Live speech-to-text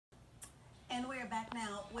And we're back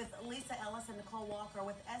now with Lisa Ellis and Nicole Walker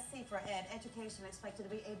with SC for Ed. Education expected to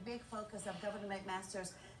be a big focus of Governor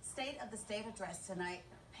McMaster's State of the State address tonight.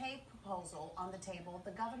 Pay proposal on the table.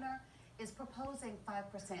 The governor is proposing 5%.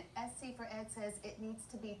 SC for Ed says it needs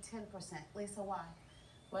to be 10%. Lisa, why?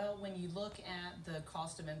 Well, when you look at the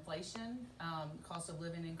cost of inflation, cost of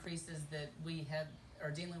living increases that we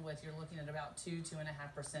are dealing with, you're looking at about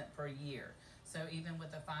 2.5% per year. So even with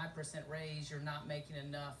a 5% raise, you're not making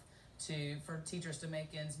enough for teachers to make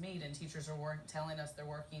ends meet, and teachers are telling us they're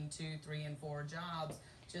working 2, 3, and 4 jobs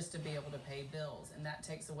just to be able to pay bills, and that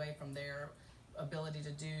takes away from their ability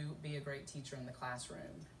to be a great teacher in the classroom.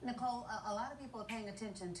 Nicole, a lot of people are paying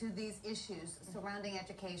attention to these issues surrounding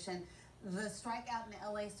education. The strike out in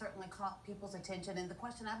LA certainly caught people's attention, and the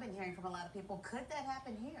question I've been hearing from a lot of people, could that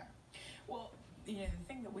happen here? Well, you know, the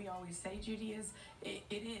thing that we always say, Judy, is it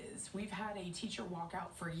is. We've had a teacher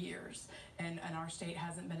walkout for years, and our state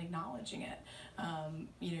hasn't been acknowledging it.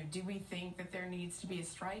 You know, do we think that there needs to be a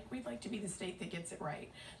strike? We'd like to be the state that gets it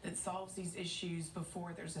right, that solves these issues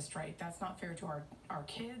before there's a strike. That's not fair to our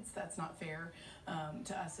kids. That's not fair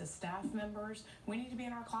to us as staff members. We need to be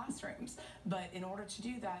in our classrooms. But in order to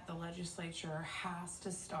do that, the legislature has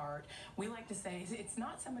to start. We like to say it's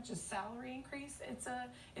not so much a salary increase, it's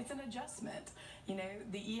an adjustment. You know,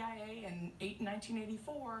 the EIA in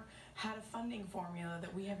 1984 had a funding formula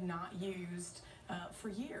that we have not used for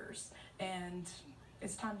years, and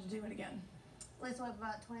it's time to do it again. Lisa, we have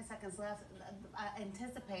about 20 seconds left. I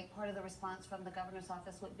anticipate part of the response from the governor's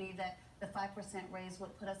office would be that the 5% raise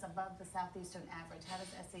would put us above the southeastern average. How does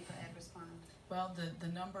SC for Ed respond? Well, the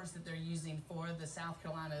numbers that they're using for the South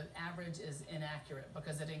Carolina average is inaccurate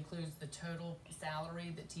because it includes the total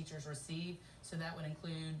salary that teachers receive. So that would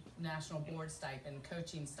include national board stipend,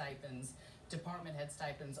 coaching stipends, department head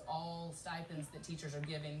stipends, all stipends that teachers are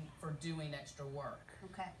giving for doing extra work.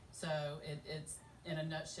 Okay. So it's in a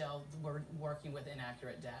nutshell, we're working with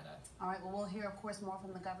inaccurate data. All right, well, we'll hear, of course, more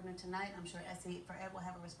from the governor tonight. I'm sure SC for Ed will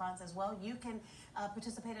have a response as well. You can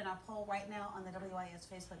participate in our poll right now on the WIS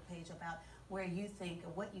Facebook page about where you think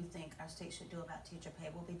or what you think our state should do about teacher pay.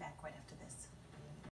 We'll be back right after this.